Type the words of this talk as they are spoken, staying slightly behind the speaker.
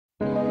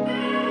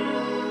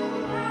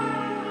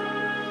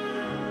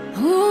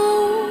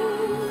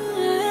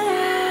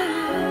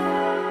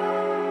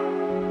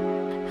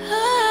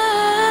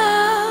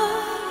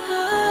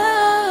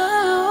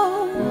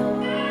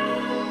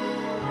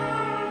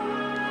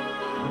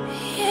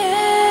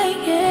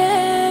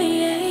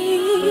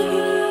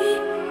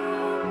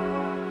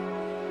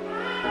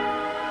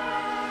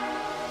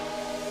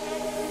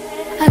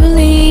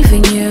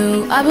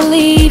I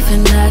believe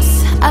in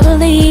us. I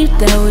believe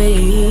that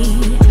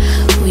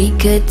we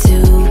could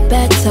do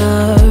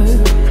better.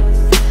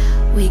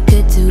 We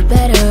could do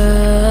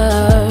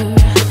better.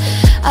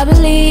 I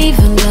believe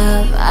in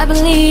love. I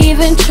believe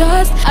in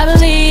trust. I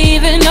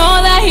believe in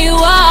all that you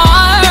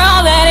are,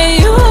 all that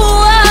you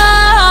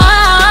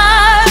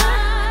are.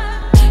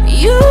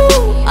 You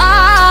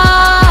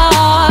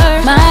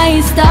are my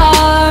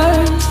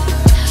star.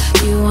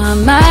 You are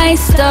my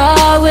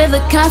star with the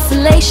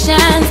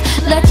constellations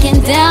looking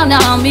down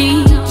on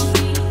me.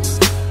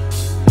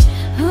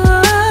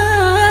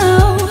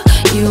 Oh,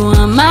 you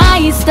are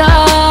my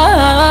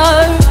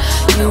star.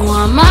 You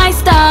are my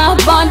star,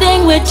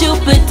 bonding with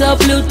Jupiter,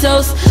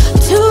 Pluto's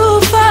too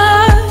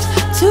far,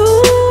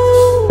 too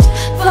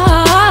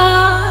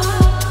far.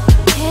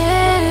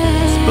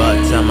 Yeah. It's about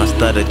time I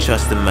started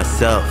trusting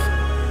myself.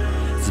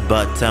 It's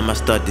about time I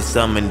started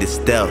summoning the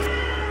stealth.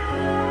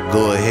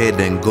 Go ahead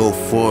and go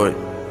for it.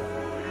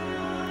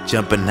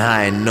 Jumping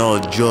high in all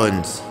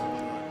Jordans.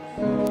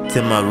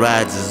 Till my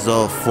rides is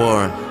all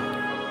foreign.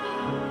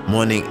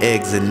 Morning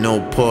eggs and no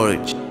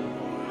porridge.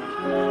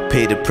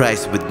 Pay the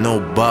price with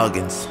no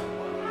bargains.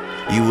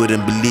 You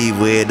wouldn't believe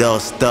where it all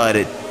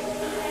started.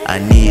 I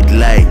need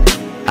light,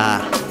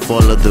 I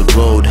follow the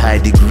road. High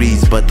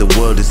degrees but the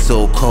world is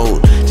so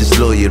cold. Just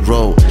slow your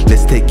roll,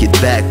 let's take it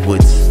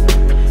backwards.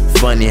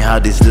 Funny how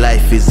this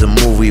life is a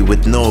movie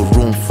with no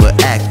room for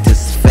actors.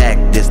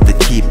 Factors to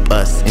keep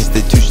us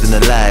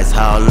institutionalized.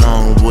 How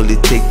long will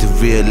it take to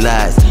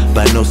realize?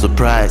 By no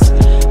surprise,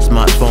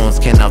 smartphones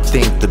can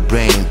outthink the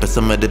brain. But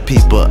some of the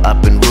people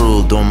up in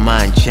rural don't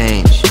mind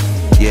change.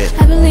 Yeah.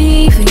 I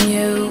believe in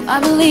you, I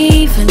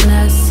believe in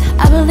us.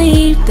 I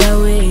believe that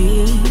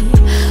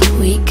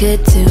we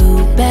could do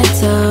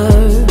better.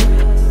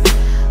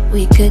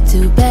 We could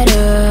do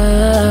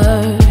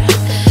better.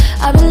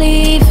 I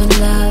believe in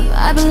love,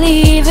 I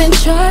believe in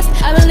trust.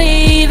 I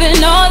believe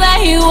in all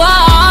that you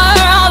are,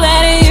 all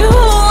that you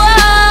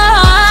are.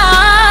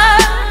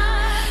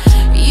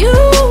 You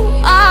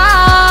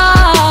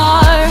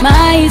are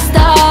my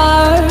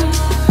star.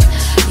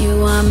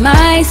 You are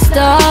my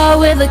star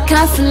with the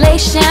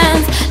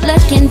constellations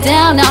looking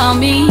down on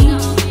me.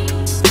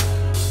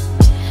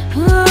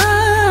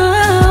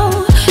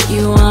 Oh,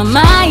 you are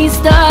my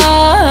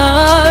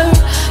star.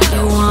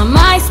 You are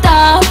my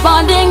star,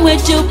 bonding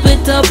with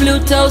Jupiter,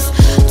 Pluto's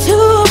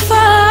too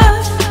far,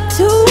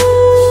 too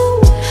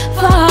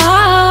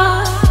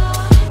far.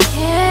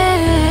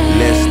 Yeah.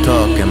 Less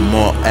talk and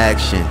more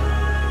action.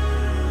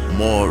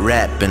 More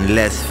rap and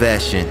less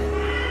fashion.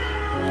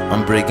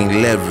 I'm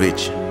breaking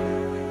leverage.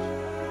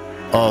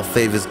 All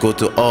favors go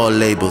to all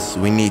labels.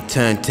 We need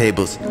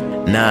turntables.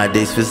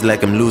 Nowadays feels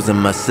like I'm losing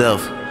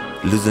myself.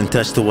 Losing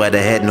touch to what I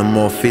had, no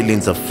more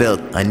feelings I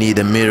felt. I need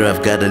a mirror,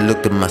 I've gotta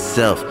look at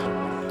myself.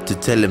 To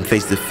tell him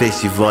face to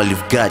face, you've all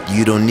you've got.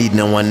 You don't need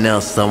no one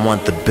else, I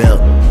want the belt.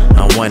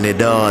 I want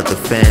it all, the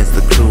fans,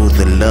 the crew,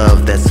 the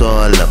love. That's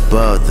all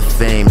above, the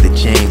fame, the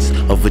chains.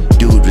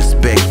 Overdue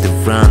respect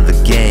around the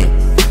game.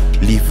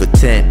 Leave for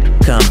 10,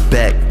 come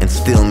back and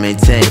still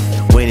maintain.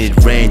 When it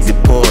rains,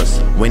 it pours.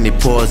 When it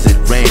pours, it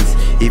rains.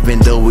 Even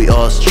though we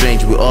all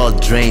strange, we all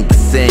drained the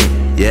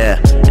same. Yeah,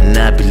 and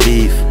I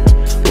believe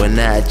when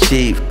I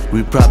achieve,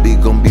 we probably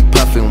gonna be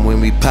puffing when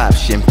we pop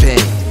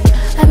champagne.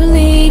 I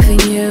believe in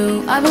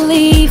you, I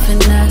believe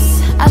in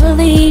us. I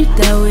believe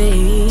that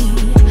we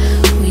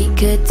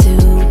could do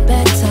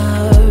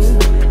better.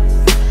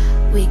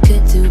 We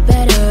could do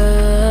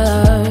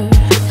better.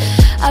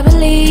 I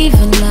believe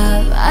in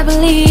love, I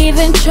believe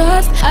in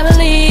trust. I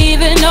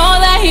believe in all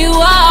that you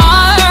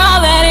are,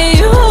 all that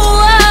you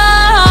are.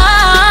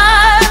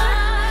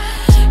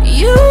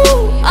 You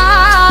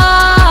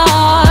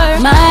are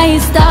my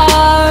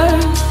star.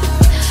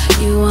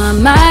 You are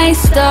my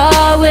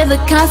star with the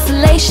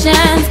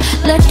constellations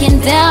looking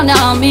down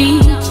on me.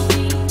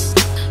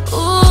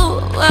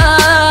 Ooh,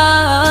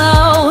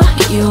 oh,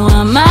 you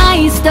are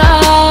my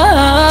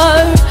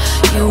star.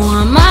 You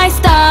are my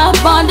star,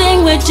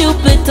 bonding with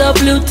Jupiter,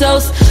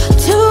 Pluto's